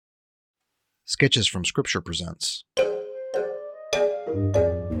Sketches from Scripture presents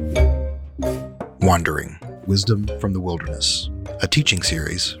Wandering, Wisdom from the Wilderness, a teaching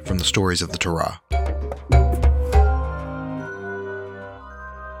series from the stories of the Torah.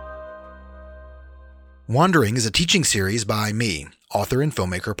 Wandering is a teaching series by me, author and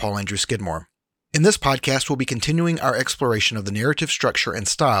filmmaker Paul Andrew Skidmore. In this podcast, we'll be continuing our exploration of the narrative structure and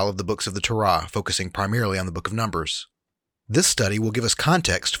style of the books of the Torah, focusing primarily on the book of Numbers. This study will give us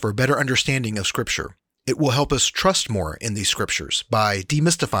context for a better understanding of Scripture. It will help us trust more in these Scriptures by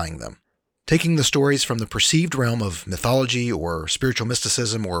demystifying them, taking the stories from the perceived realm of mythology or spiritual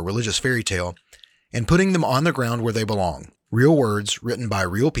mysticism or religious fairy tale and putting them on the ground where they belong. Real words written by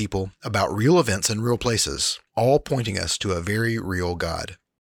real people about real events and real places, all pointing us to a very real God.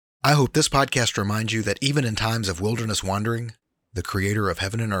 I hope this podcast reminds you that even in times of wilderness wandering, the Creator of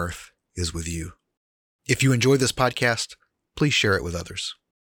heaven and earth is with you. If you enjoy this podcast, please share it with others.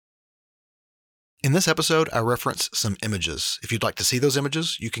 In this episode, I reference some images. If you'd like to see those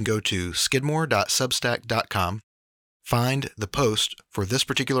images, you can go to skidmore.substack.com, find the post for this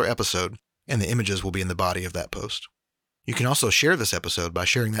particular episode, and the images will be in the body of that post. You can also share this episode by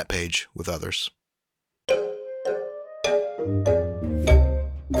sharing that page with others.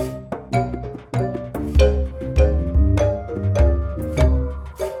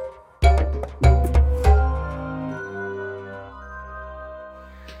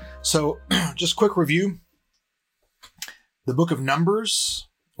 So, just quick review. The book of Numbers,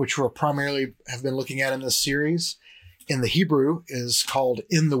 which we'll primarily have been looking at in this series, in the Hebrew is called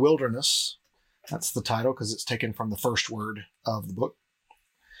In the Wilderness. That's the title because it's taken from the first word of the book,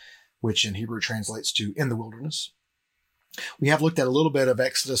 which in Hebrew translates to In the Wilderness. We have looked at a little bit of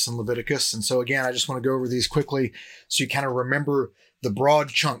Exodus and Leviticus, and so again, I just want to go over these quickly so you kind of remember the broad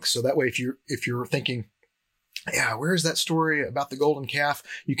chunks. So that way, if you're thinking, yeah, where is that story about the golden calf?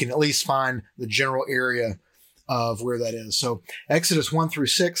 You can at least find the general area of where that is. So Exodus 1 through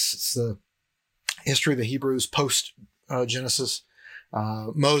 6, it's the history of the Hebrews post Genesis.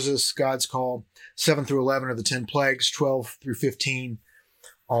 Moses, God's call. 7 through 11 are the 10 plagues. 12 through 15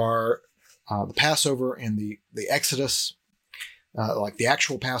 are the Passover and the Exodus, like the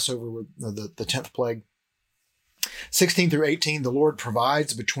actual Passover with the 10th plague. 16 through 18, the Lord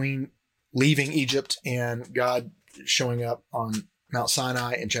provides between leaving Egypt and God showing up on Mount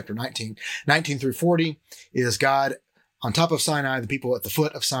Sinai in chapter 19. 19 through 40 is God on top of Sinai, the people at the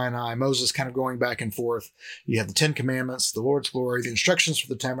foot of Sinai, Moses kind of going back and forth. You have the 10 Commandments, the Lord's glory, the instructions for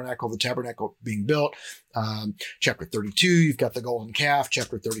the tabernacle being built. Chapter 32, you've got the golden calf.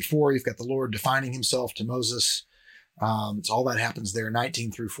 Chapter 34, you've got the Lord defining himself to Moses. So all that happens there,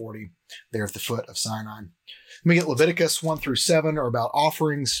 19 through 40, there at the foot of Sinai. We get Leviticus 1 through 7 are about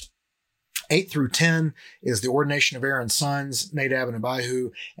offerings. 8 through 10 is the ordination of Aaron's sons, Nadab and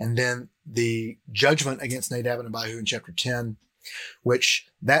Abihu, and then the judgment against Nadab and Abihu in chapter 10, which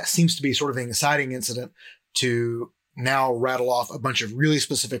that seems to be sort of an exciting incident to now rattle off a bunch of really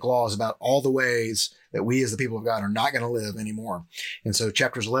specific laws about all the ways that we as the people of God are not going to live anymore. And so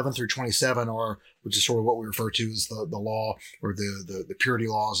chapters 11 through 27 are, which is sort of what we refer to as the law or the purity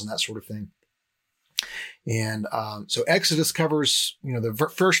laws and that sort of thing. And so Exodus covers,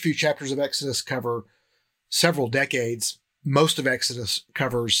 the first few chapters of Exodus cover several decades. Most of Exodus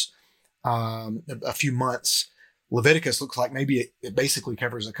covers a few months. Leviticus looks like maybe it basically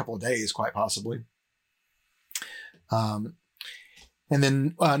covers a couple of days, quite possibly. And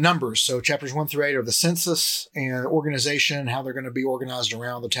then Numbers. So chapters 1 through 8 are the census and organization, how they're going to be organized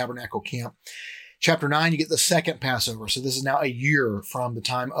around the tabernacle camp. Chapter 9, you get the second Passover. So this is now a year from the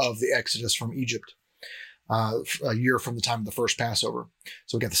time of the Exodus from Egypt. A year from the time of the first Passover.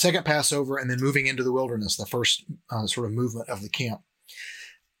 So we got the second Passover and then moving into the wilderness, the first sort of movement of the camp.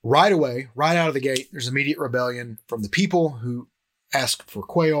 Right away, right out of the gate, there's immediate rebellion from the people who asked for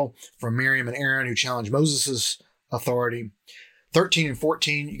quail, from Miriam and Aaron who challenged Moses' authority. 13 and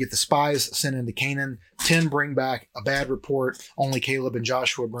 14, you get the spies sent into Canaan. 10 bring back a bad report. Only Caleb and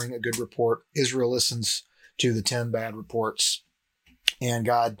Joshua bring a good report. Israel listens to the 10 bad reports. And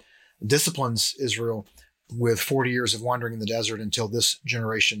God disciplines Israel with 40 years of wandering in the desert until this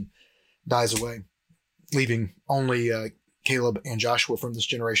generation dies away, leaving only Caleb and Joshua from this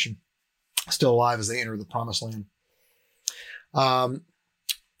generation still alive as they enter the promised land.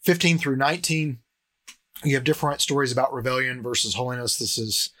 15 through 19, you have different stories about rebellion versus holiness. This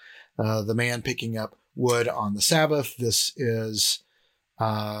is the man picking up wood on the Sabbath. This is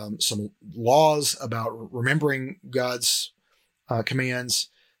some laws about remembering God's commands.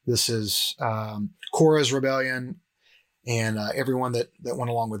 This is Korah's rebellion and everyone that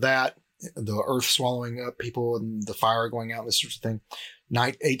went along with that. the earth swallowing up people and the fire going out, this sort of thing.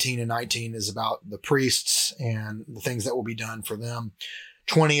 18 and 19 is about the priests and the things that will be done for them.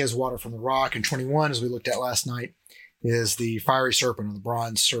 20 is water from the rock, and 21, as we looked at last night, is the fiery serpent or the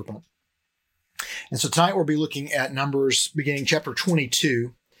bronze serpent. And so tonight we'll be looking at Numbers beginning chapter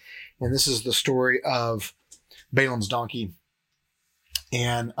 22, and this is the story of Balaam's donkey.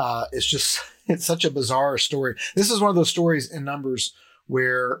 And it's such a bizarre story. This is one of those stories in Numbers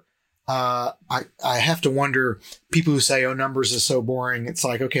where I have to wonder, people who say, oh, Numbers is so boring. It's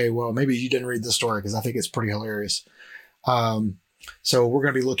like, okay, well, maybe you didn't read the story, because I think it's pretty hilarious. So we're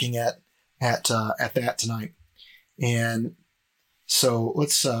going to be looking at that tonight. And so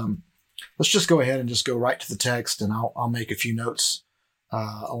let's just go ahead and just go right to the text, and I'll make a few notes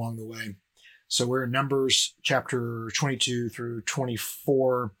along the way. So we're in Numbers chapter 22 through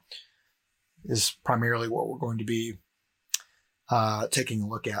 24 is primarily what we're going to be taking a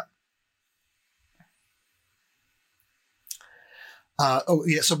look at.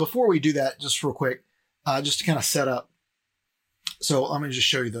 So before we do that, just real quick, just to kind of set up. So let me just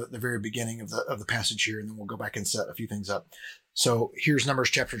show you the very beginning of the passage here, and then we'll go back and set a few things up. So here's Numbers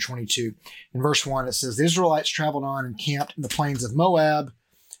chapter 22. In verse 1, it says, the Israelites traveled on and camped in the plains of Moab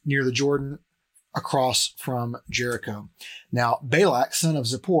near the Jordan across from Jericho. Now, Balak, son of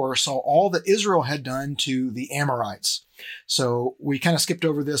Zippor, saw all that Israel had done to the Amorites. So we kind of skipped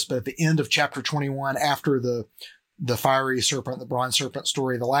over this, but at the end of chapter 21, after the fiery serpent, the bronze serpent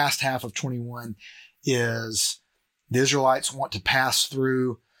story, the last half of 21 is the Israelites want to pass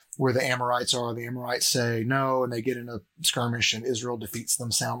through where the Amorites are. The Amorites say no, and they get in a skirmish, and Israel defeats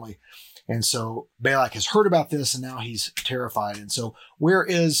them soundly. And so Balak has heard about this, and now he's terrified. And so where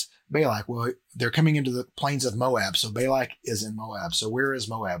is Balak? Well, they're coming into the plains of Moab. So Balak is in Moab. So where is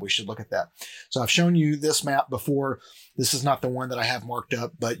Moab? We should look at that. So I've shown you this map before. This is not the one that I have marked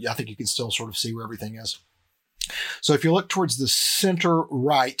up, but I think you can still sort of see where everything is. So if you look towards the center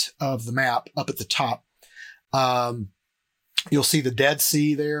right of the map up at the top, you'll see the Dead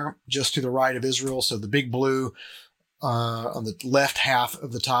Sea there just to the right of Israel. So the big blue on the left half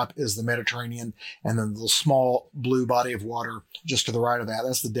of the top is the Mediterranean, and then the small blue body of water just to the right of that,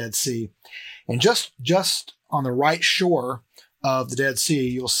 that's the Dead Sea. And just on the right shore of the Dead Sea,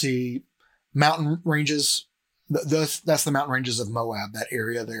 you'll see mountain ranges. That's the mountain ranges of Moab, that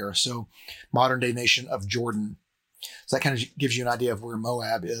area there. So modern day nation of Jordan. So that kind of gives you an idea of where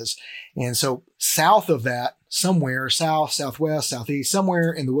Moab is. And so south of that, somewhere, south, southwest, southeast,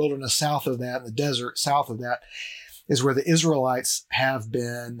 somewhere in the wilderness south of that, in the desert south of that, is where the Israelites have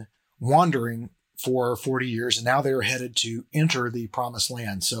been wandering for 40 years. And now they're headed to enter the promised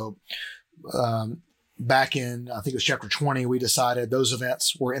land. So back in, I think it was chapter 20, we decided those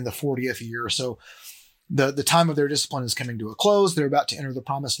events were in the 40th year. So the time of their discipline is coming to a close. They're about to enter the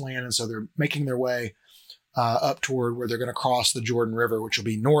promised land. And so they're making their way up toward where they're going to cross the Jordan River, which will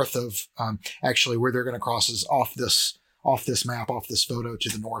be north of, actually where they're going to cross is off this map, off this photo to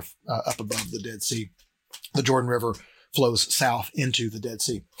the north, up above the Dead Sea. The Jordan River flows south into the Dead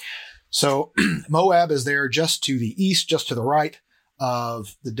Sea. So Moab is there just to the east, just to the right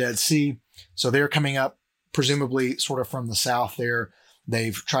of the Dead Sea. So they're coming up, presumably sort of from the south there.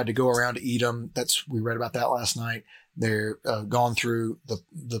 They've tried to go around to Edom. We read about that last night. They're gone through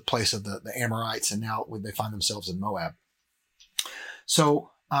the place of the Amorites, and now they find themselves in Moab.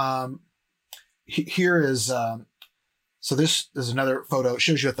 So here is, so this is another photo. It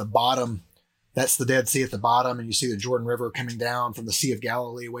shows you at the bottom, that's the Dead Sea at the bottom, and you see the Jordan River coming down from the Sea of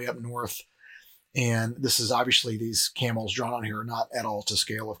Galilee way up north. And this is obviously, these camels drawn on here are not at all to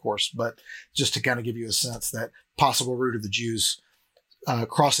scale, of course, but just to kind of give you a sense that possible route of the Jews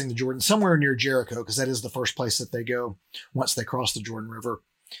crossing the Jordan somewhere near Jericho, because that is the first place that they go once they cross the Jordan River.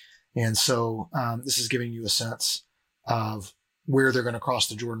 And so this is giving you a sense of where they're going to cross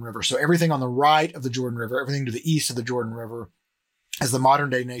the Jordan River. So everything on the right of the Jordan River, everything to the east of the Jordan River is the modern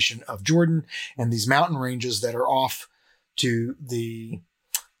day nation of Jordan, and these mountain ranges that are off to the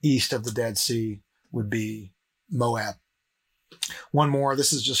east of the Dead Sea would be Moab. One more,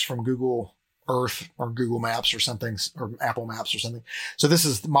 this is just from Google Earth or Google Maps or something, or Apple Maps or something. So this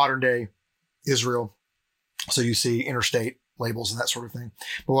is modern day Israel. So you see interstate labels and that sort of thing.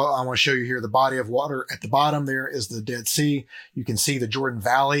 But what I want to show you here, the body of water at the bottom there is the Dead Sea. You can see the Jordan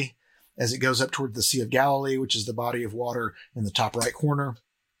Valley as it goes up toward the Sea of Galilee, which is the body of water in the top right corner.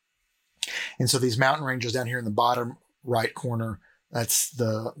 And so these mountain ranges down here in the bottom right corner, that's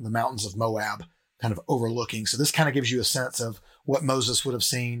the mountains of Moab kind of overlooking. So this kind of gives you a sense of what Moses would have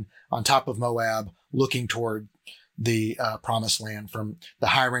seen on top of Moab, looking toward the promised land. From the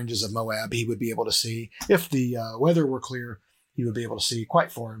high ranges of Moab, he would be able to see, if the weather were clear, he would be able to see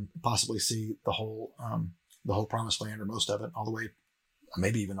quite far and possibly see the whole promised land, or most of it, all the way,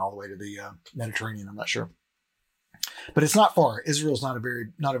 maybe even all the way to the Mediterranean. I'm not sure, but it's not far. Israel's not a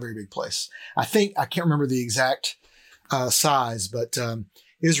very big place. I can't remember the exact size, but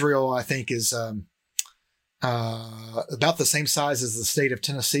Israel, I think, is about the same size as the state of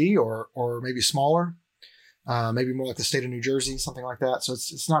Tennessee, or maybe smaller, maybe more like the state of New Jersey, something like that. So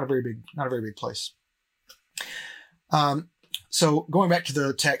it's not a very big place. So going back to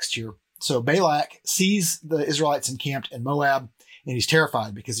the text here. So Balak sees the Israelites encamped in Moab, and he's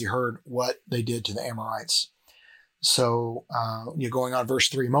terrified because he heard what they did to the Amorites. So, going on verse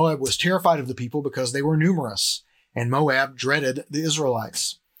 3, Moab was terrified of the people because they were numerous, and Moab dreaded the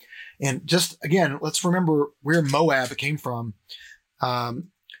Israelites. And just, again, let's remember where Moab came from.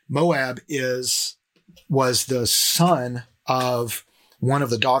 Moab was the son of one of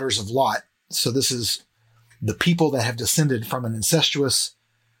the daughters of Lot. So this is the people that have descended from an incestuous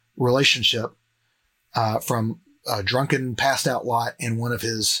relationship from a drunken, passed out Lot and one of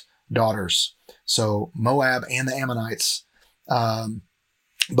his daughters. So Moab and the Ammonites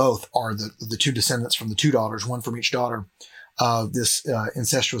both are the two descendants from the two daughters, one from each daughter, of this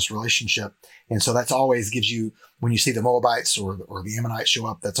incestuous relationship. And so that's always gives you, when you see the Moabites or the Ammonites show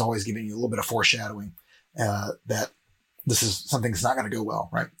up, that's always giving you a little bit of foreshadowing that this is something that's not going to go well,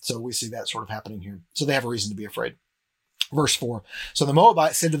 right? So we see that sort of happening here. So they have a reason to be afraid. Verse 4, so the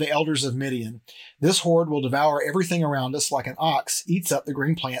Moabites said to the elders of Midian, this horde will devour everything around us like an ox eats up the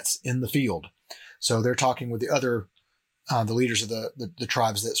green plants in the field. So they're talking with the other, the leaders of the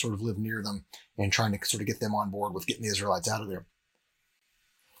tribes that sort of live near them and trying to sort of get them on board with getting the Israelites out of there.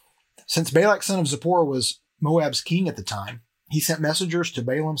 Since Balak, son of Zippor, was Moab's king at the time, he sent messengers to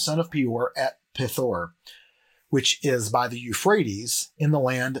Balaam, son of Peor, at Pethor, which is by the Euphrates in the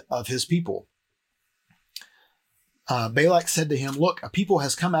land of his people. Balak said to him, look, a people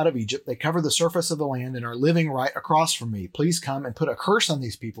has come out of Egypt. They cover the surface of the land and are living right across from me. Please come and put a curse on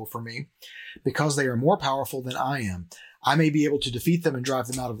these people for me, because they are more powerful than I am. I may be able to defeat them and drive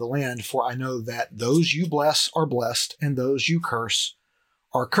them out of the land, for I know that those you bless are blessed, and those you curse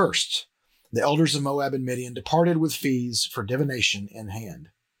are cursed. The elders of Moab and Midian departed with fees for divination in hand.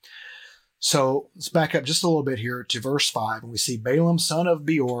 So let's back up just a little bit here to verse 5, and we see Balaam, son of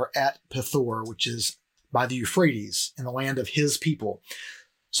Beor, at Pethor, which is by the Euphrates, in the land of his people.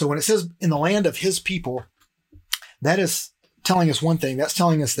 So when it says in the land of his people, that is telling us one thing. That's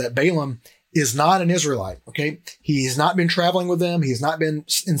telling us that Balaam is not an Israelite, okay? He has not been traveling with them. He's not been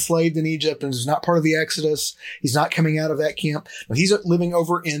enslaved in Egypt and is not part of the Exodus. He's not coming out of that camp. But he's living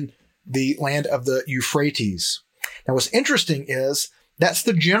over in the land of the Euphrates. Now, what's interesting is that's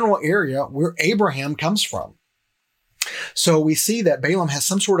the general area where Abraham comes from. So we see that Balaam has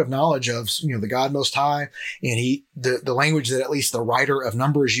some sort of knowledge of, the God Most High, and the language that at least the writer of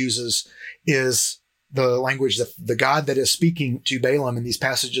Numbers uses is the language that the God that is speaking to Balaam in these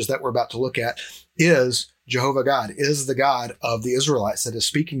passages that we're about to look at is Jehovah God, is the God of the Israelites that is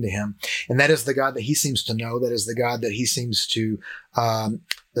speaking to him. And that is the God that he seems to know. That is the God that he seems to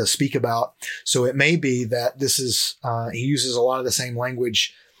speak about. So it may be that this is, he uses a lot of the same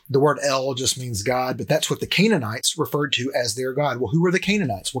language. The word El just means God, but that's what the Canaanites referred to as their God. Well, who were the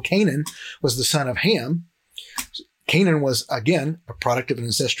Canaanites? Well, Canaan was the son of Ham. Canaan was, again, a product of an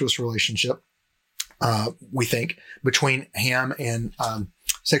incestuous relationship, we think, between Ham and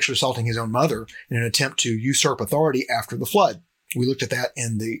sexually assaulting his own mother in an attempt to usurp authority after the flood. We looked at that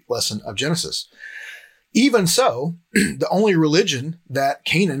in the lesson of Genesis. Even so, the only religion that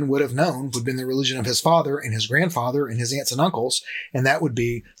Canaan would have known would have been the religion of his father and his grandfather and his aunts and uncles, and that would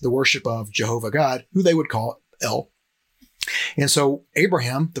be the worship of Jehovah God, who they would call El. And so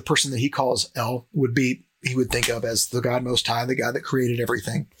Abraham, the person that he calls El, he would think of as the God Most High, the God that created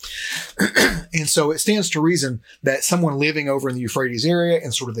everything. And so it stands to reason that someone living over in the Euphrates area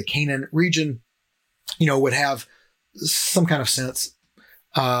and sort of the Canaan region, would have some kind of sense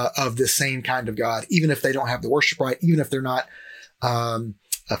of this same kind of God, even if they don't have the worship right, even if they're not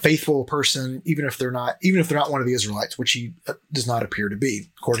a faithful person, even if they're not one of the Israelites, which he does not appear to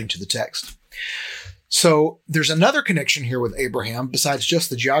be, according to the text. So there's another connection here with Abraham, besides just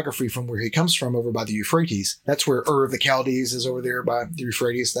the geography from where he comes from over by the Euphrates. That's where Ur of the Chaldees is, over there by the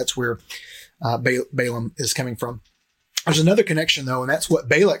Euphrates. That's where Balaam is coming from. There's another connection, though, and that's what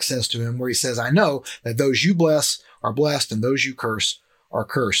Balak says to him, where he says, I know that those you bless are blessed and those you curse are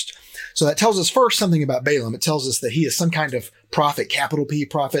cursed. So that tells us first something about Balaam. It tells us that he is some kind of prophet, capital P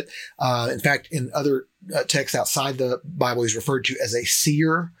prophet. In fact, in other texts outside the Bible, he's referred to as a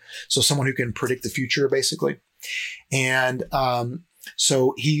seer. So someone who can predict the future, basically. And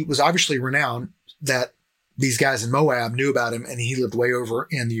so he was obviously renowned that these guys in Moab knew about him, and he lived way over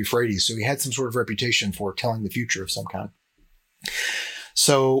in the Euphrates. So he had some sort of reputation for telling the future of some kind.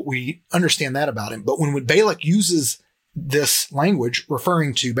 So we understand that about him. But when Balak uses this language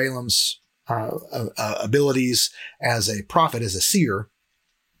referring to Balaam's abilities as a prophet, as a seer,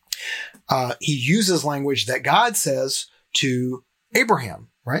 he uses language that God says to Abraham,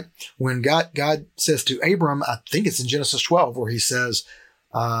 right? When God says to Abram, I think it's in Genesis 12, where he says,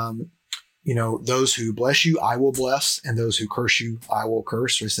 those who bless you, I will bless, and those who curse you, I will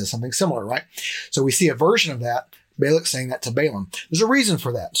curse. Or he says something similar, right? So we see a version of that, Balak saying that to Balaam. There's a reason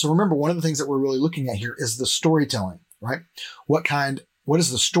for that. So remember, one of the things that we're really looking at here is the storytelling, right? What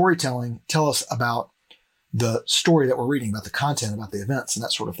does the storytelling tell us about the story that we're reading, about the content, about the events, and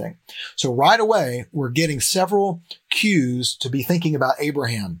that sort of thing? So right away, we're getting several cues to be thinking about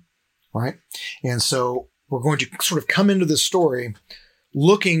Abraham, right? And so we're going to sort of come into this story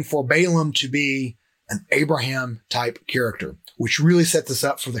looking for Balaam to be an Abraham type character, which really sets us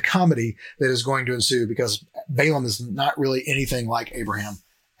up for the comedy that is going to ensue, because Balaam is not really anything like Abraham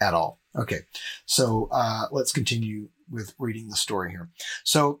at all. Okay, so let's continue with reading the story here.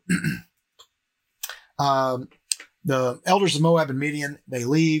 So the elders of Moab and Midian, they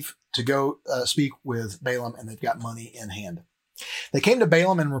leave to go speak with Balaam, and they've got money in hand. They came to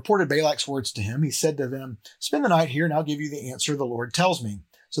Balaam and reported Balak's words to him. He said to them, "Spend the night here, and I'll give you the answer the Lord tells me."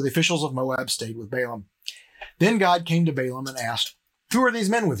 So the officials of Moab stayed with Balaam. Then God came to Balaam and asked, "Who are these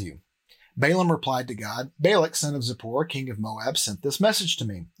men with you?" Balaam replied to God, "Balak, son of Zippor, king of Moab, sent this message to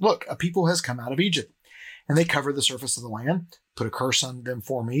me. Look, a people has come out of Egypt, and they cover the surface of the land. Put a curse on them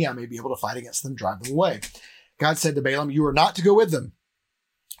for me. I may be able to fight against them, drive them away." God said to Balaam, "You are not to go with them.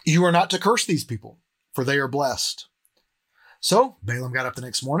 You are not to curse these people, for they are blessed." So Balaam got up the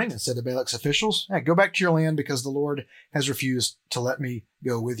next morning and said to Balak's officials, "Hey, go back to your land, because the Lord has refused to let me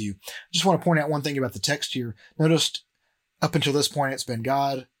go with you." I just want to point out one thing about the text here. Notice up until this point, it's been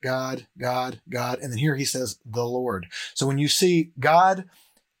God, God, God, God. And then here he says the Lord. So when you see God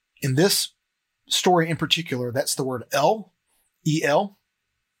in this story in particular, that's the word El, E-L.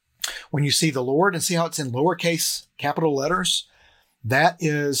 When you see the Lord and see how it's in lowercase capital letters, that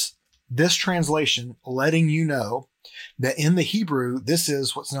is this translation letting you know that in the Hebrew, this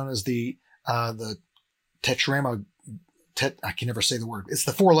is what's known as the tetrama. I can never say the word. It's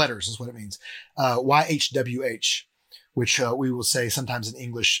the 4 letters is what it means. YHWH, which we will say sometimes in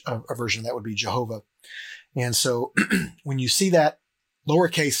English, a version of that would be Jehovah. And so when you see that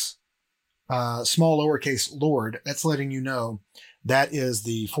lowercase, small lowercase Lord, that's letting you know that is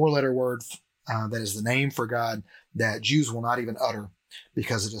the 4-letter word. That is the name for God that Jews will not even utter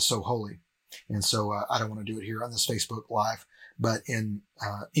because it is so holy. And so I don't want to do it here on this Facebook Live, but in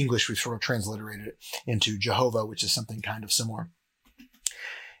English, we've sort of transliterated it into Jehovah, which is something kind of similar.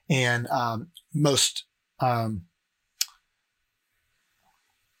 And most, okay,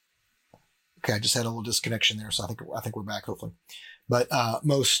 I just had a little disconnection there, so I think we're back, hopefully. But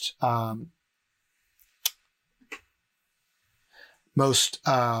most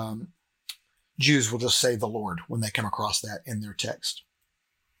Jews will just say the Lord when they come across that in their text.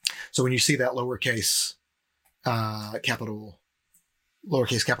 So when you see that lowercase capital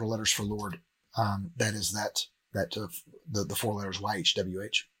letters for Lord, that is the 4 letters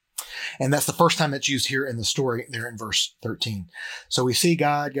YHWH. And that's the first time that's used here in the story there in verse 13. So we see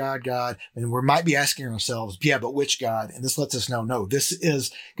God, God, God, and we might be asking ourselves, yeah, but which God? And this lets us know, no, this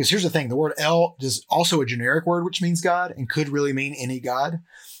is, because here's the thing, the word El is also a generic word, which means God and could really mean any God.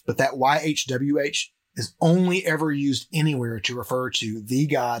 But that YHWH is only ever used anywhere to refer to the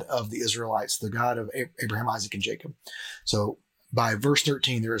God of the Israelites, the God of Abraham, Isaac, and Jacob. So by verse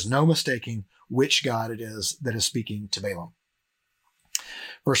 13, there is no mistaking which God it is that is speaking to Balaam.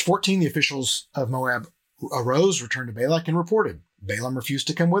 Verse 14, the officials of Moab arose, returned to Balak, and reported, "Balaam refused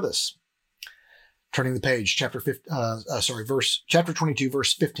to come with us." Turning the page, chapter 22,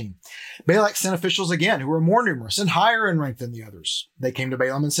 verse 15. Balak sent officials again who were more numerous and higher in rank than the others. They came to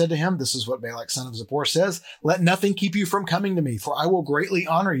Balaam and said to him, "This is what Balak, son of Zippor, says. Let nothing keep you from coming to me, for I will greatly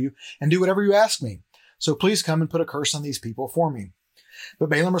honor you and do whatever you ask me. So please come and put a curse on these people for me." But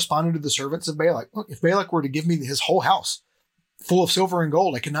Balaam responded to the servants of Balak, "Look, if Balak were to give me his whole house full of silver and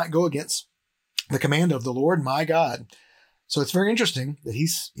gold, I could not go against the command of the Lord my God." So it's very interesting that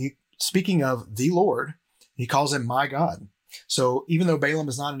he's speaking of the Lord, he calls him my God. So even though Balaam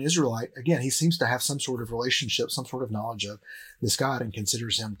is not an Israelite, again, he seems to have some sort of relationship, some sort of knowledge of this God and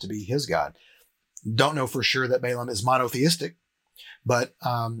considers him to be his God. Don't know for sure that Balaam is monotheistic, but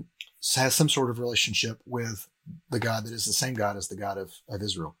has some sort of relationship with the God that is the same God as the God of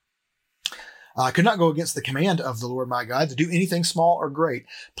Israel. I could not go against the command of the Lord my God to do anything small or great.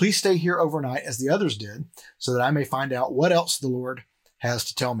 Please stay here overnight as the others did, so that I may find out what else the Lord has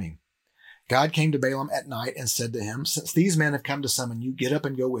to tell me. God came to Balaam at night and said to him, since these men have come to summon you, get up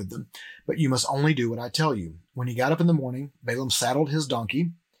and go with them, but you must only do what I tell you. When he got up in the morning, Balaam saddled his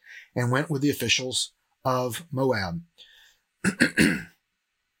donkey and went with the officials of Moab.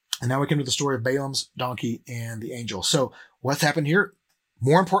 And now we come to the story of Balaam's donkey and the angel. So what's happened here?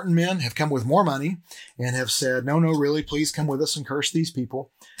 More important men have come with more money and have said, no, really, please come with us and curse these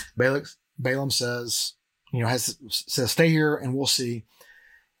people. Balaam says, says, stay here and we'll see.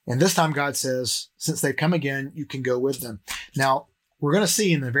 And this time God says, since they've come again, you can go with them. Now, we're going to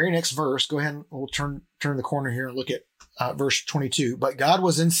see in the very next verse, go ahead and we'll turn the corner here and look at verse 22. But God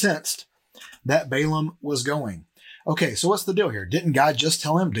was incensed that Balaam was going. Okay, so what's the deal here? Didn't God just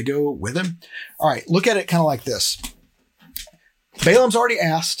tell him to go with him? All right, look at it kind of like this. Balaam's already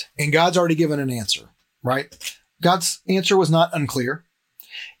asked and God's already given an answer, right? God's answer was not unclear.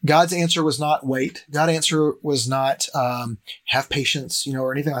 God's answer was not wait. God's answer was not have patience,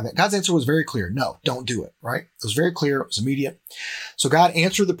 or anything like that. God's answer was very clear. No, don't do it, right? It was very clear. It was immediate. So God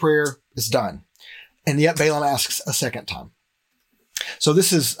answered the prayer. It's done. And yet Balaam asks a second time. So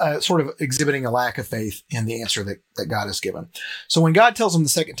this is sort of exhibiting a lack of faith in the answer that God has given. So when God tells him the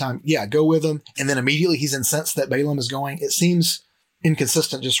second time, yeah, go with him, and then immediately he's incensed that Balaam is going, it seems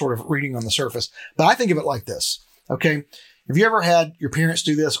inconsistent, just sort of reading on the surface. But I think of it like this, okay? Have you ever had your parents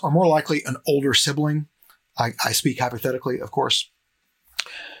do this, or more likely an older sibling? I speak hypothetically, of course,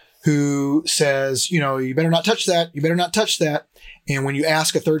 who says, you better not touch that. You better not touch that. And when you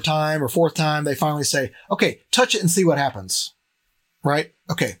ask a third time or fourth time, they finally say, okay, touch it and see what happens. Right?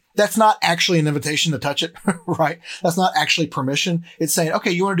 Okay. That's not actually an invitation to touch it, right? That's not actually permission. It's saying,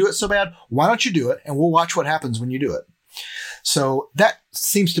 okay, you want to do it so bad? Why don't you do it? And we'll watch what happens when you do it. So that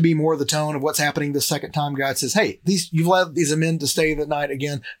seems to be more the tone of what's happening the second time. God says, hey, you've allowed these men to stay the night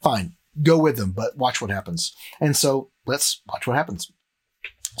again. Fine. Go with them, but watch what happens. And so let's watch what happens.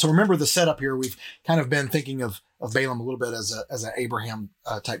 So remember the setup here. We've kind of been thinking of Balaam a little bit as an Abraham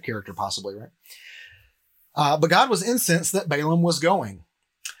type character, possibly, right? But God was incensed that Balaam was going,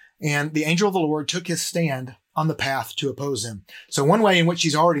 and the angel of the Lord took his stand on the path to oppose him. So one way in which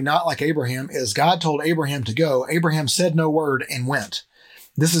he's already not like Abraham is God told Abraham to go. Abraham said no word and went.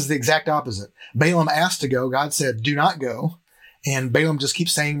 This is the exact opposite. Balaam asked to go. God said, do not go. And Balaam just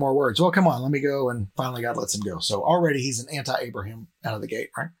keeps saying more words. Well, come on, let me go. And finally God lets him go. So already he's an anti-Abraham out of the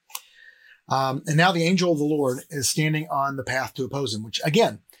gate, right? And now the angel of the Lord is standing on the path to oppose him, which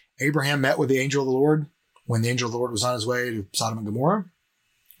again, Abraham met with the angel of the Lord when the angel of the Lord was on his way to Sodom and Gomorrah,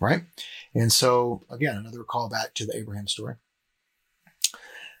 right? And so, again, another callback to the Abraham story.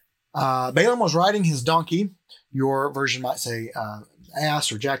 Balaam was riding his donkey. Your version might say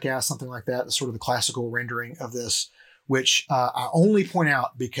ass or jackass, something like that. That's sort of the classical rendering of this, which I only point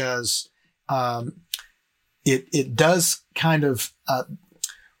out because it does kind of,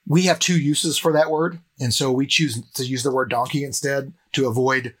 we have two uses for that word. And so we choose to use the word donkey instead to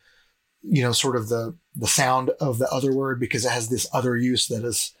avoid, sort of the sound of the other word, because it has this other use that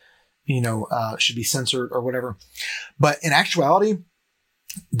is, should be censored or whatever. But in actuality,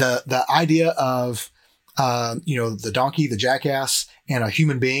 the idea of, the donkey, the jackass, and a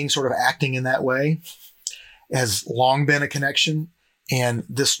human being sort of acting in that way has long been a connection. And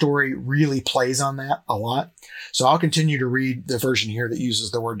this story really plays on that a lot. So I'll continue to read the version here that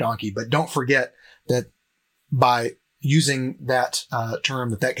uses the word donkey, but don't forget that by using that term,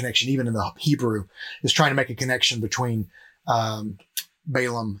 that connection, even in the Hebrew, is trying to make a connection between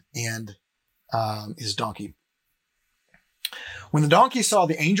Balaam and his donkey. When the donkey saw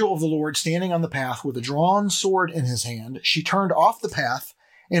the angel of the Lord standing on the path with a drawn sword in his hand, she turned off the path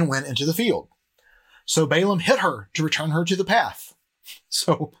and went into the field. So Balaam hit her to return her to the path.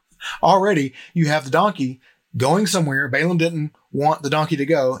 So already you have the donkey going somewhere. Balaam didn't want the donkey to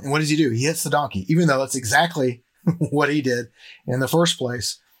go. And what does he do? He hits the donkey, even though that's exactly what he did in the first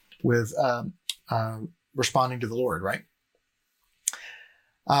place with responding to the Lord, right?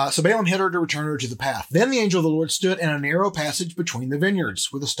 So Balaam hit her to return her to the path. Then the angel of the Lord stood in a narrow passage between the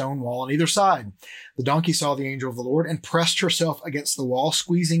vineyards with a stone wall on either side. The donkey saw the angel of the Lord and pressed herself against the wall,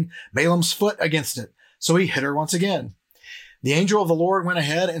 squeezing Balaam's foot against it. So he hit her once again. The angel of the Lord went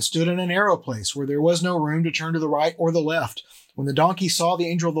ahead and stood in a narrow place where there was no room to turn to the right or the left. When the donkey saw the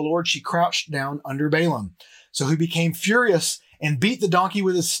angel of the Lord, she crouched down under Balaam. So he became furious and beat the donkey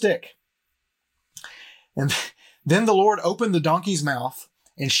with his stick. And then the Lord opened the donkey's mouth,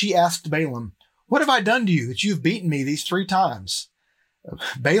 and she asked Balaam, "What have I done to you that you've beaten me these 3 times?"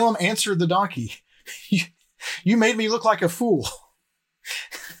 Balaam answered the donkey, You made me look like a fool.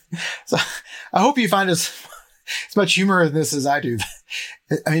 So I hope you find as much humor in this as I do.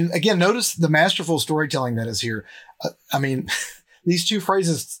 I mean, again, notice the masterful storytelling that is here. I mean, these two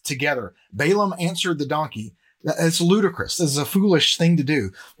phrases together, Balaam answered the donkey. It's ludicrous. This is a foolish thing to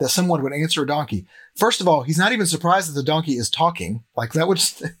do, that someone would answer a donkey. First of all, he's not even surprised that the donkey is talking. Like that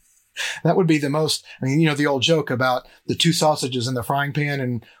would be the most, I mean, the old joke about the two sausages in the frying pan,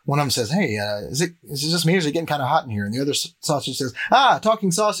 and one of them says, hey, is it just me, or is it getting kind of hot in here? And the other sausage says,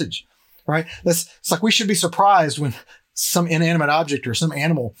 talking sausage, right? It's like we should be surprised when some inanimate object or some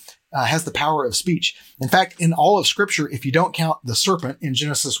animal has the power of speech. In fact, in all of Scripture, if you don't count the serpent in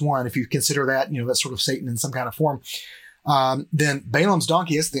Genesis 1, if you consider that, that sort of Satan in some kind of form, then Balaam's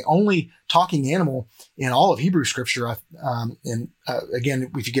donkey is the only talking animal in all of Hebrew Scripture.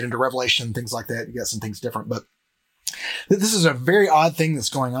 Again, if you get into Revelation and things like that, you got some things different. But this is a very odd thing that's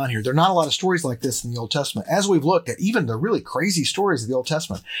going on here. There are not a lot of stories like this in the Old Testament. As we've looked at even the really crazy stories of the Old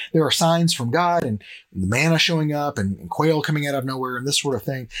Testament, there are signs from God and the manna showing up and quail coming out of nowhere and this sort of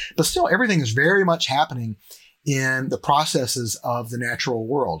thing. But still, everything is very much happening in the processes of the natural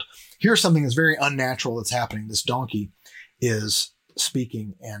world. Here's something that's very unnatural that's happening. This donkey is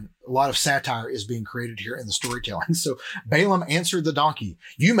speaking, and a lot of satire is being created here in the storytelling. So Balaam answered the donkey,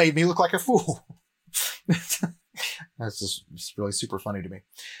 "You made me look like a fool." That's just it's really super funny to me.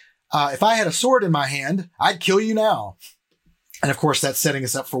 If I had a sword in my hand, I'd kill you now. And of course, that's setting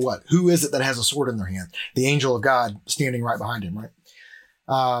us up for what? Who is it that has a sword in their hand? The angel of God standing right behind him, right?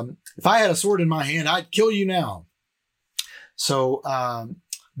 If I had a sword in my hand, I'd kill you now. So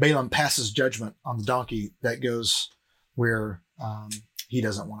Balaam passes judgment on the donkey that goes where he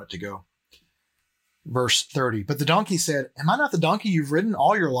doesn't want it to go. Verse 30, but the donkey said, "Am I not the donkey you've ridden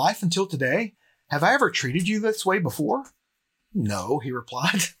all your life until today? Have I ever treated you this way before?" "No," he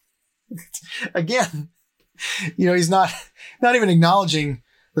replied. Again, he's not even acknowledging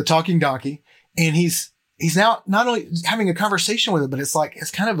the talking donkey. And he's now not only having a conversation with it, but it's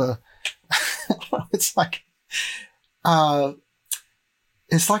kind of a, it's like an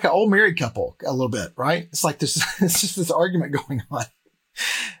old married couple a little bit, right? It's like this, it's just this argument going on.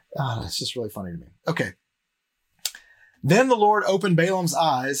 It's just really funny to me. Okay. Then the Lord opened Balaam's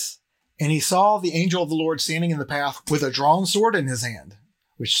eyes, and he saw the angel of the Lord standing in the path with a drawn sword in his hand,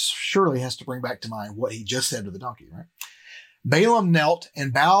 which surely has to bring back to mind what he just said to the donkey, right? Balaam knelt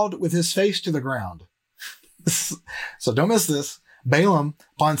and bowed with his face to the ground. So don't miss this. Balaam,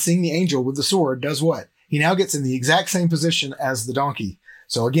 upon seeing the angel with the sword, does what? He now gets in the exact same position as the donkey.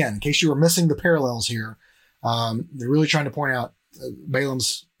 So again, in case you were missing the parallels here, they're really trying to point out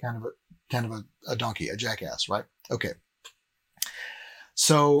Balaam's kind of a donkey, a jackass, right? Okay.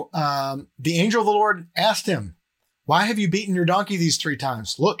 So the angel of the Lord asked him, "Why have you beaten your donkey these 3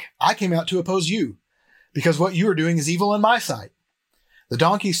 times? Look, I came out to oppose you, because what you are doing is evil in my sight. The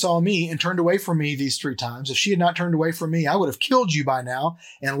donkey saw me and turned away from me these 3 times. If she had not turned away from me, I would have killed you by now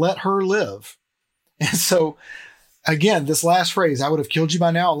and let her live." And so, again, this last phrase, "I would have killed you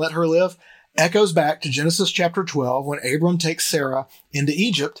by now and let her live," echoes back to Genesis chapter 12, when Abram takes Sarah into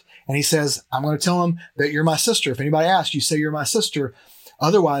Egypt, and he says, "I'm going to tell them that you're my sister. If anybody asks, you say you're my sister.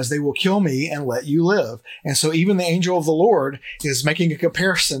 Otherwise, they will kill me and let you live." And so even the angel of the Lord is making a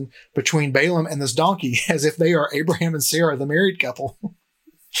comparison between Balaam and this donkey as if they are Abraham and Sarah, the married couple.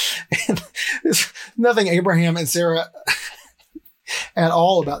 And there's nothing Abraham and Sarah at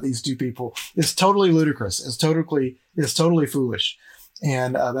all about these two people. It's totally ludicrous. It's totally foolish.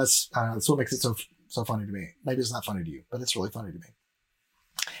 And that's what makes it so funny to me. Maybe it's not funny to you, but it's really funny to me.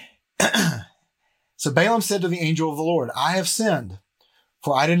 So Balaam said to the angel of the Lord, "I have sinned,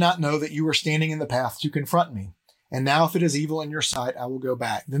 for I did not know that you were standing in the path to confront me. And now if it is evil in your sight, I will go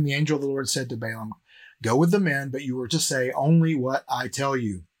back." Then the angel of the Lord said to Balaam, "Go with the men, but you were to say only what I tell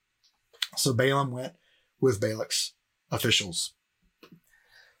you." So Balaam went with Balak's officials.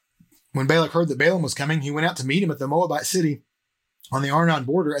 When Balak heard that Balaam was coming, he went out to meet him at the Moabite city on the Arnon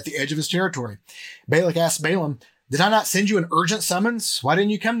border at the edge of his territory. Balak asked Balaam, "Did I not send you an urgent summons? Why didn't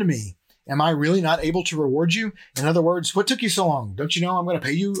you come to me? Am I really not able to reward you? In other words, what took you so long? Don't you know I'm going to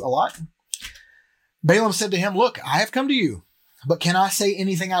pay you a lot?" Balaam said to him, "Look, I have come to you, but can I say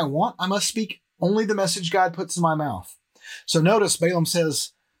anything I want? I must speak only the message God puts in my mouth." So notice Balaam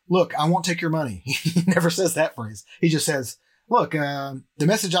says, "Look, I won't take your money." He never says that phrase. He just says, "Look, the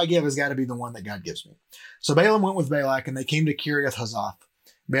message I give has got to be the one that God gives me." So Balaam went with Balak, and they came to Kiriath Huzoth.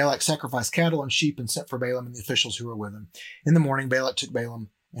 Balak sacrificed cattle and sheep and sent for Balaam and the officials who were with him. In the morning, Balak took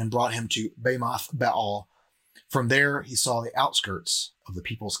Balaam and brought him to Bamoth Baal. From there, he saw the outskirts of the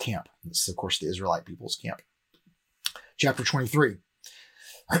people's camp. This is, of course, the Israelite people's camp. Chapter 23.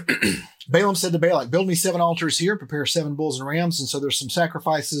 Balaam said to Balak, build me 7 altars here, prepare 7 bulls and rams. And so there's some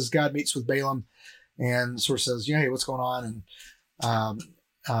sacrifices. God meets with Balaam and sort of says, hey, what's going on? And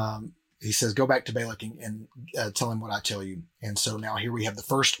he says, go back to Balak and tell him what I tell you. And so now here we have the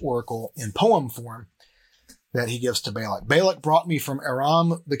first oracle in poem form that he gives to Balak. Balak brought me from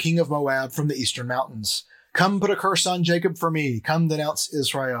Aram, the king of Moab, from the eastern mountains. Come put a curse on Jacob for me. Come denounce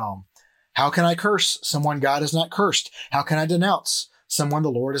Israel. How can I curse someone God has not cursed? How can I denounce someone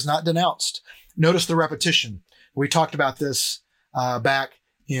the Lord has not denounced? Notice the repetition. We talked about this back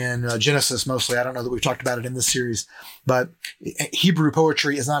in Genesis mostly. I don't know that we've talked about it in this series, but Hebrew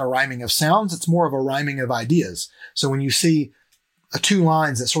poetry is not a rhyming of sounds. It's more of a rhyming of ideas. So when you see 2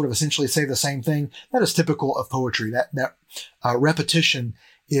 lines that sort of essentially say the same thing, that is typical of poetry. That repetition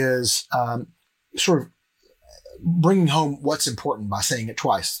is sort of bringing home what's important by saying it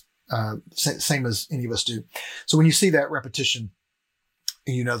twice, same as any of us do. So when you see that repetition,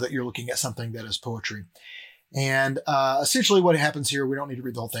 you know that you're looking at something that is poetry. And essentially what happens here, we don't need to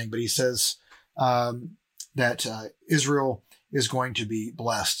read the whole thing, but he says that Israel is going to be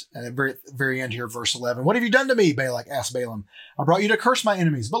blessed. And at the very end here, verse 11, what have you done to me, Balak asked Balaam? I brought you to curse my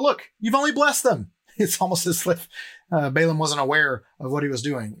enemies, but look, you've only blessed them. It's almost as if Balaam wasn't aware of what he was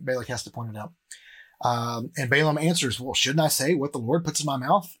doing. Balak has to point it out. And Balaam answers, well, shouldn't I say what the Lord puts in my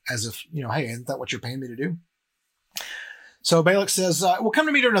mouth? As if, hey, isn't that what you're paying me to do? So Balak says, well, come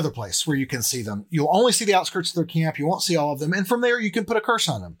to me to another place where you can see them. You'll only see the outskirts of their camp. You won't see all of them. And from there, you can put a curse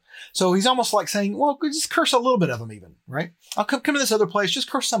on them. So he's almost like saying, well, just curse a little bit of them even, right? I'll come to this other place. Just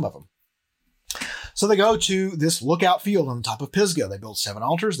curse some of them. So they go to this lookout field on the top of Pisgah. They build 7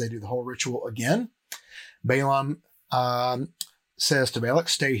 altars. They do the whole ritual again. Balaam says to Balak,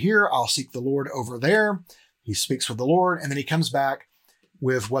 stay here. I'll seek the Lord over there. He speaks with the Lord, and then he comes back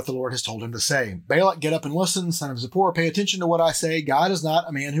with what the Lord has told him to say. Balak, get up and listen. Son of Zippor, pay attention to what I say. God is not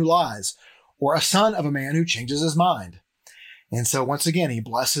a man who lies, or a son of a man who changes his mind. And so once again, he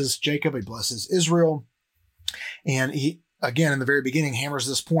blesses Jacob. He blesses Israel. And he, again, in the very beginning, hammers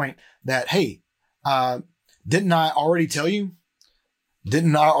this point that, hey, didn't I already tell you?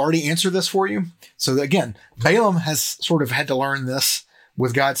 Didn't I already answer this for you? So again, Balaam has sort of had to learn this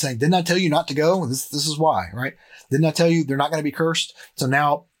with God saying, didn't I tell you not to go? This is why, right? Didn't I tell you they're not going to be cursed? So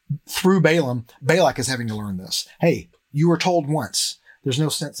now through Balaam, Balak is having to learn this. Hey, you were told once. There's no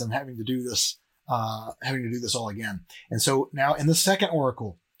sense in having to do this all again. And so now in the second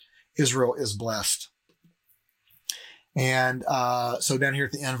oracle, Israel is blessed. And so down here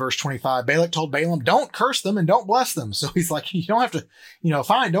at the end, verse 25, Balak told Balaam, don't curse them and don't bless them. So he's like, you don't have to,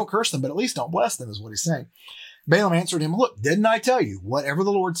 fine, don't curse them, but at least don't bless them is what he's saying. Balaam answered him, look, didn't I tell you whatever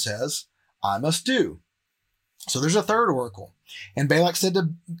the Lord says, I must do? So there's a third oracle. And Balak said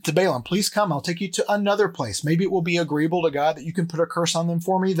to Balaam, please come, I'll take you to another place. Maybe it will be agreeable to God that you can put a curse on them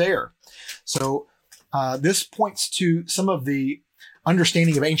for me there. So this points to some of the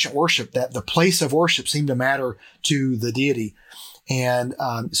understanding of ancient worship, that the place of worship seemed to matter to the deity. And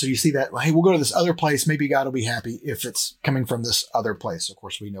so you see that, hey, we'll go to this other place. Maybe God will be happy if it's coming from this other place. Of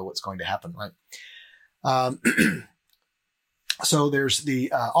course, we know what's going to happen, right? So there's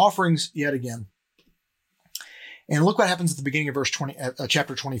the offerings yet again. And look what happens at the beginning of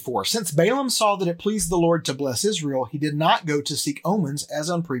chapter 24. Since Balaam saw that it pleased the Lord to bless Israel, he did not go to seek omens as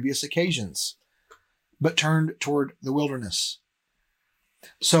on previous occasions, but turned toward the wilderness.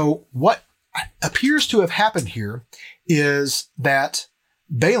 So what appears to have happened here is that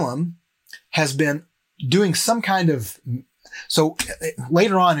Balaam has been doing some kind of, so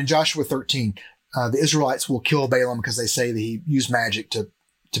later on in Joshua 13, the Israelites will kill Balaam because they say that he used magic to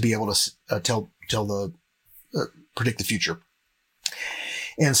be able to predict the future.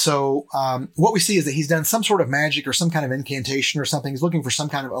 And so what we see is that he's done some sort of magic or some kind of incantation or something. He's looking for some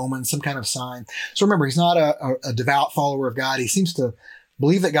kind of omen, some kind of sign. So remember, he's not a devout follower of God. He seems to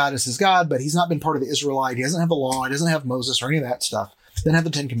believe that God is his God, but he's not been part of the Israelite. He doesn't have the law. He doesn't have Moses or any of that stuff. Doesn't have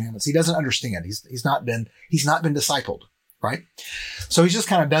the 10 Commandments. He doesn't understand. He's not been discipled, right? So he's just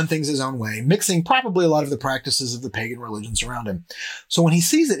kind of done things his own way, mixing probably a lot of the practices of the pagan religions around him. So when he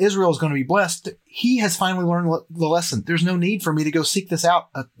sees that Israel is going to be blessed, he has finally learned the lesson. There's no need for me to go seek this out.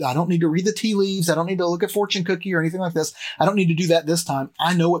 I don't need to read the tea leaves. I don't need to look at fortune cookie or anything like this. I don't need to do that this time.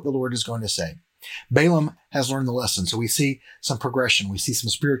 I know what the Lord is going to say. Balaam has learned the lesson. So we see some progression. We see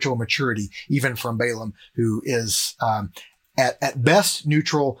some spiritual maturity, even from Balaam, who is at best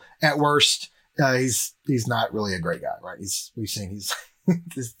neutral, at worst, he's not really a great guy, right? We've seen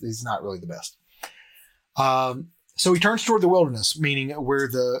he's not really the best. So he turns toward the wilderness, meaning where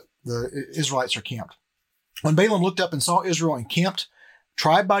the Israelites are camped. When Balaam looked up and saw Israel encamped,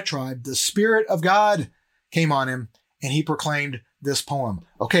 tribe by tribe, the Spirit of God came on him, and he proclaimed, this poem.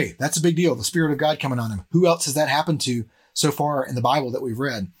 Okay, that's a big deal. The Spirit of God coming on him. Who else has that happened to so far in the Bible that we've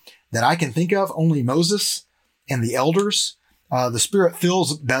read? That I can think of, only Moses and the elders. The Spirit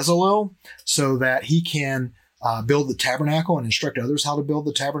fills Bezalel so that he can build the tabernacle and instruct others how to build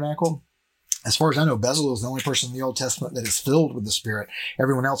the tabernacle. As far as I know, Bezalel is the only person in the Old Testament that is filled with the Spirit.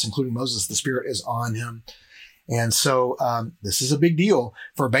 Everyone else, including Moses, the Spirit is on him. And so this is a big deal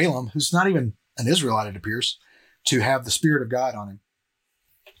for Balaam, who's not even an Israelite, it appears, to have the Spirit of God on him.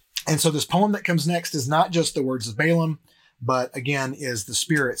 And so this poem that comes next is not just the words of Balaam, but again is the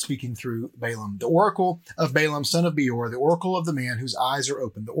Spirit speaking through Balaam. The oracle of Balaam, son of Beor, the oracle of the man whose eyes are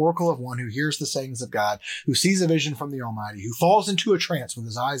open, the oracle of one who hears the sayings of God, who sees a vision from the Almighty, who falls into a trance with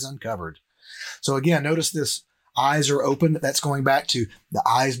his eyes uncovered. So again, notice this eyes are open. That's going back to the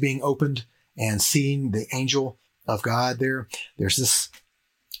eyes being opened and seeing the angel of God there. There's this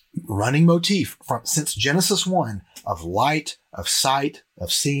running motif since Genesis 1 of light, of sight,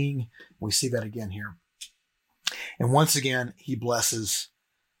 of seeing. We see that again here. And once again, he blesses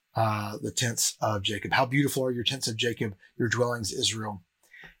the tents of Jacob. How beautiful are your tents of Jacob, your dwellings, Israel.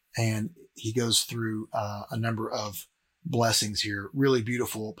 And he goes through a number of blessings here. Really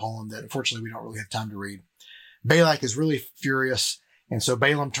beautiful poem that unfortunately we don't really have time to read. Balak is really furious. And so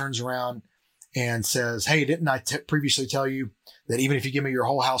Balaam turns around and says, hey, didn't I previously tell you that even if you give me your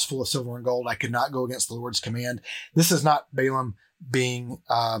whole house full of silver and gold, I could not go against the Lord's command? This is not Balaam being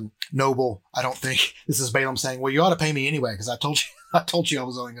noble, I don't think. This is Balaam saying, well, you ought to pay me anyway, because I told you I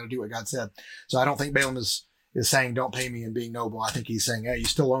was only going to do what God said. So I don't think Balaam is saying don't pay me and being noble. I think he's saying, hey, you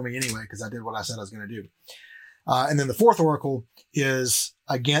still owe me anyway, because I did what I said I was going to do. And then the fourth oracle is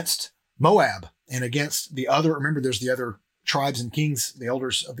against Moab and against the other. Remember, there's the other tribes and kings, the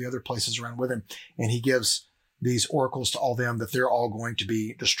elders of the other places around with him. And he gives these oracles to all them that they're all going to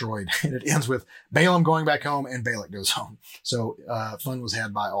be destroyed. And it ends with Balaam going back home and Balak goes home. So fun was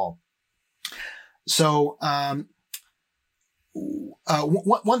had by all. So one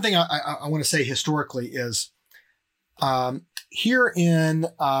thing I want to say historically is here in,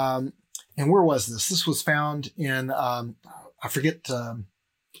 and where was this? This was found in, I forget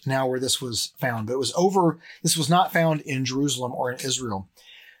now where this was found, but this was not found in Jerusalem or in Israel.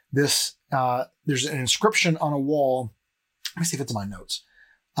 There's an inscription on a wall. Let me see if it's in my notes.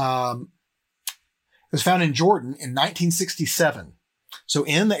 It was found in Jordan in 1967. So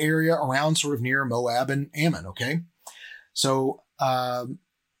in the area around sort of near Moab and Ammon. Okay. So, found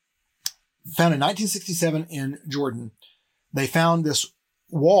in 1967 in Jordan, they found this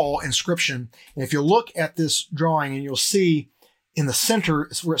wall inscription. And if you look at this drawing and you'll see in the center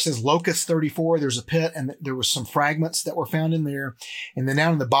where it says Locust 34, there's a pit and there was some fragments that were found in there. And then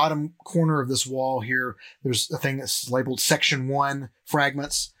down in the bottom corner of this wall here, there's a thing that's labeled Section 1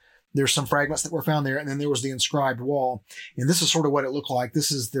 fragments. There's some fragments that were found there. And then there was the inscribed wall. And this is sort of what it looked like.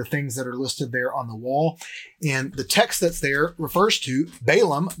 This is the things that are listed there on the wall. And the text that's there refers to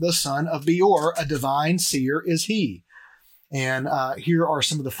Balaam, the son of Beor, a divine seer is he. And here are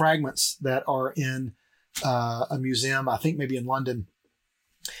some of the fragments that are in a museum, I think maybe in London,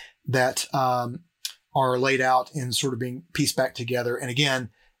 that are laid out and sort of being pieced back together. And again,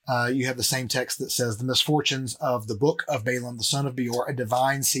 you have the same text that says the misfortunes of the book of Balaam, the son of Beor, a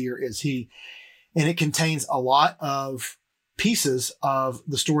divine seer is he. And it contains a lot of pieces of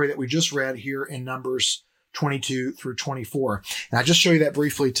the story that we just read here in Numbers 22 through 24. And I just show you that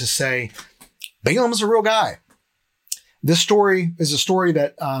briefly to say, Balaam is a real guy. This story is a story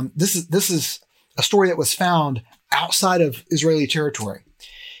that, this is a story that was found outside of Israeli territory.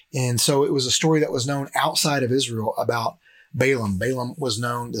 And so it was a story that was known outside of Israel about Balaam. Balaam was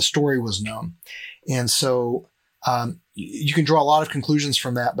known, the story was known. And so you can draw a lot of conclusions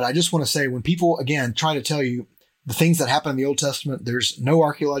from that. But I just want to say, when people, again, try to tell you the things that happen in the Old Testament, there's no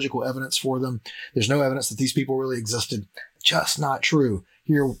archaeological evidence for them. There's no evidence that these people really existed. Just not true.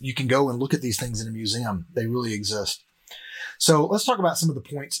 Here, you can go and look at these things in a museum. They really exist. So let's talk about some of the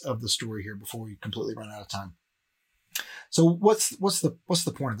points of the story here before we completely run out of time. So what's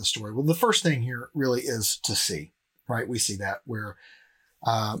the point of the story? Well, the first thing here really is to see, right? We see that where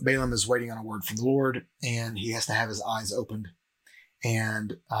Balaam is waiting on a word from the Lord, and he has to have his eyes opened,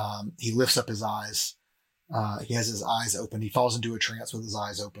 and he lifts up his eyes. He has his eyes open. He falls into a trance with his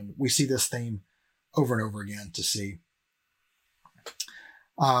eyes open. We see this theme over and over again to see.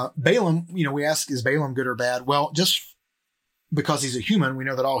 Balaam, we ask, is Balaam good or bad? Well, just because he's a human, we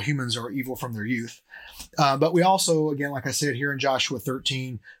know that all humans are evil from their youth. But we also, again, like I said, here in Joshua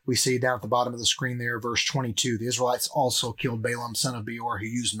 13, we see down at the bottom of the screen there, verse 22, the Israelites also killed Balaam, son of Beor, who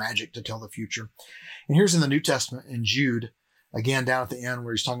used magic to tell the future. And here's in the New Testament in Jude, again, down at the end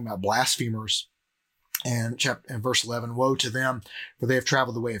where he's talking about blasphemers. And verse 11, woe to them, for they have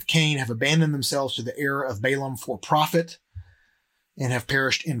traveled the way of Cain, have abandoned themselves to the error of Balaam for profit, and have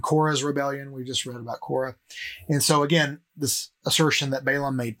perished in Korah's rebellion. We just read about Korah. And so again, this assertion that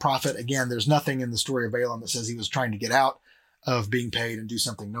Balaam made profit, again, there's nothing in the story of Balaam that says he was trying to get out of being paid and do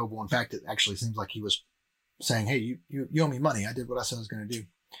something noble. In fact, it actually seems like he was saying, hey, you owe me money. I did what I said I was going to do.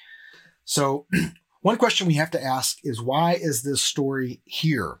 So one question we have to ask is, why is this story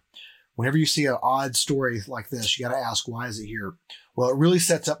here? Whenever you see an odd story like this, you got to ask, why is it here? Well, it really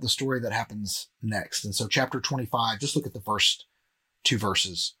sets up the story that happens next. And so chapter 25, just look at the first 2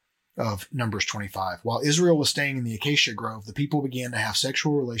 verses of Numbers 25. While Israel was staying in the acacia grove, the people began to have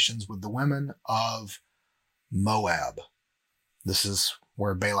sexual relations with the women of Moab. This is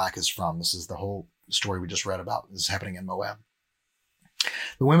where Balak is from. This is the whole story we just read about. This is happening in Moab.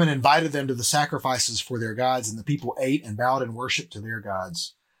 The women invited them to the sacrifices for their gods, and the people ate and bowed and worshiped to their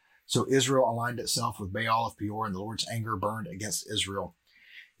gods. So Israel aligned itself with Baal of Peor, and the Lord's anger burned against Israel.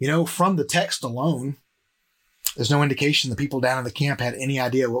 You know, from the text alone, there's no indication the people down in the camp had any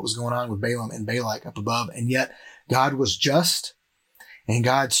idea what was going on with Balaam and Balak up above. And yet God was just, and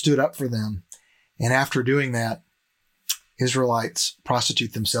God stood up for them. And after doing that, Israelites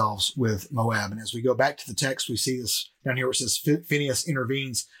prostitute themselves with Moab. And as we go back to the text, we see this down here where it says Phinehas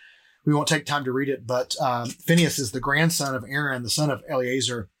intervenes. We won't take time to read it, but Phinehas is the grandson of Aaron, the son of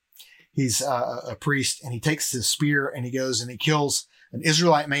Eleazar. He's a priest, and he takes his spear and he goes and he kills an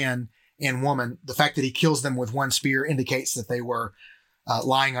Israelite man and woman. The fact that he kills them with one spear indicates that they were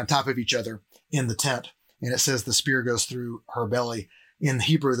lying on top of each other in the tent. And it says the spear goes through her belly. In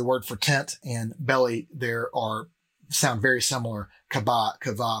Hebrew, the word for tent and belly sound very similar,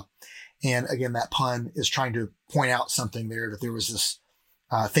 kavah. And again, that pun is trying to point out something there, that there was this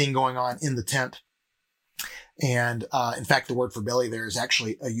thing going on in the tent. And in fact, the word for belly there is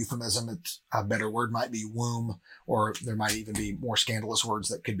actually a euphemism. It's a better word might be womb, or there might even be more scandalous words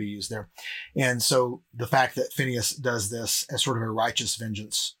that could be used there. And so the fact that Phinehas does this as sort of a righteous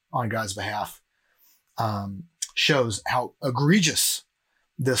vengeance on God's behalf shows how egregious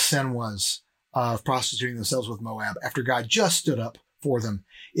this sin was of prostituting themselves with Moab after God just stood up for them.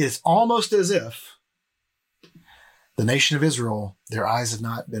 It is almost as if the nation of Israel, their eyes have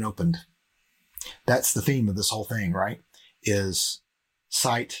not been opened. That's the theme of this whole thing, right? Is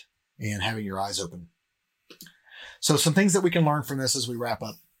sight and having your eyes open. So some things that we can learn from this as we wrap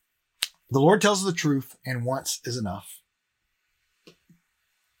up. The Lord tells the truth, and once is enough.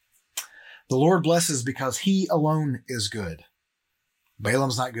 The Lord blesses because he alone is good.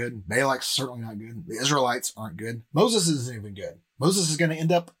 Balaam's not good. Balak's certainly not good. The Israelites aren't good. Moses isn't even good. Moses is going to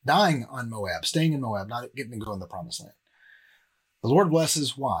end up dying on Moab, staying in Moab, not getting to go in the promised land. The Lord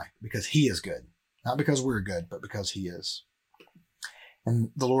blesses. Why? Because he is good. Not because we're good, but because he is. And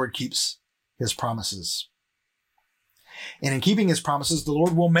the Lord keeps his promises. And in keeping his promises, the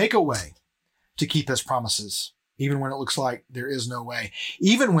Lord will make a way to keep his promises, even when it looks like there is no way.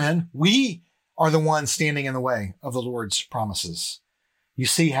 Even when we are the ones standing in the way of the Lord's promises. You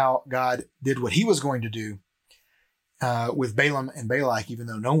see how God did what he was going to do with Balaam and Balak, even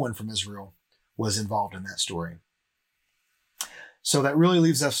though no one from Israel was involved in that story. So that really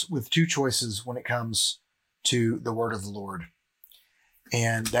leaves us with 2 choices when it comes to the word of the Lord.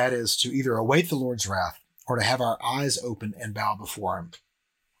 And that is to either await the Lord's wrath or to have our eyes open and bow before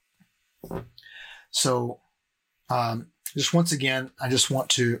him. So just once again, I just want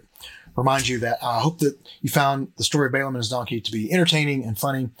to remind you that I hope that you found the story of Balaam and his donkey to be entertaining and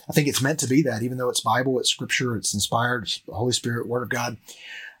funny. I think it's meant to be that, even though it's Bible, it's scripture, it's inspired, it's the Holy Spirit, word of God.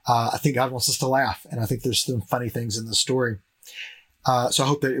 I think God wants us to laugh. And I think there's some funny things in this story. So I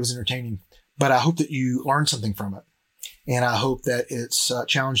hope that it was entertaining, but I hope that you learned something from it. And I hope that it's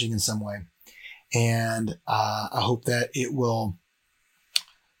challenging in some way. And I hope that it will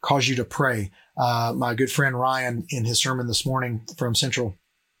cause you to pray. My good friend Ryan, in his sermon this morning from Central,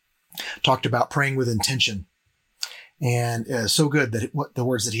 talked about praying with intention. And so good that what the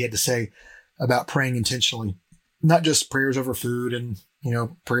words that he had to say about praying intentionally, not just prayers over food and,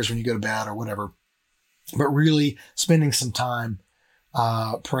 prayers when you go to bed or whatever, but really spending some time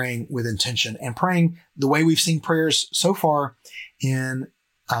praying with intention and praying the way we've seen prayers so far in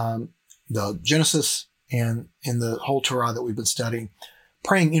the Genesis and in the whole Torah that we've been studying,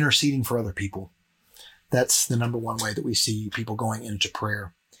 praying, interceding for other people. That's the number one way that we see people going into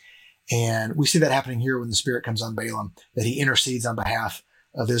prayer. And we see that happening here when the Spirit comes on Balaam, that he intercedes on behalf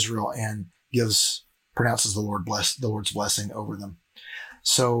of Israel and pronounces the Lord's blessing over them.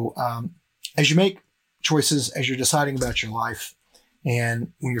 So as you make choices, as you're deciding about your life,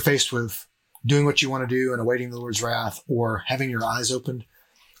 and when you're faced with doing what you want to do and awaiting the Lord's wrath or having your eyes opened,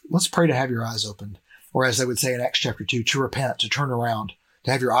 let's pray to have your eyes opened. or as they would say in Acts chapter 2, to repent, to turn around,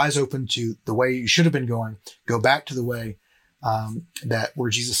 to have your eyes open to the way you should have been going, go back to the way that where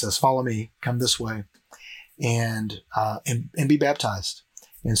Jesus says, follow me, come this way, and be baptized.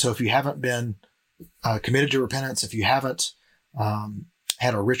 And so if you haven't been committed to repentance, if you haven't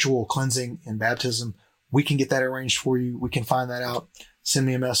had a ritual cleansing in baptism, we can get that arranged for you. We can find that out. Send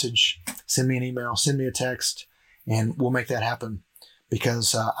me a message, send me an email, send me a text, and we'll make that happen,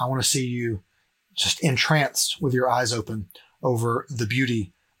 because I want to see you just entranced with your eyes open over the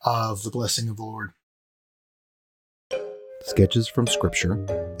beauty of the blessing of the Lord. Sketches from Scripture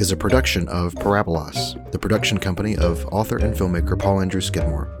is a production of Parabolos, the production company of author and filmmaker Paul Andrew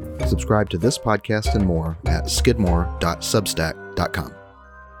Skidmore. Subscribe to this podcast and more at skidmore.substack.com.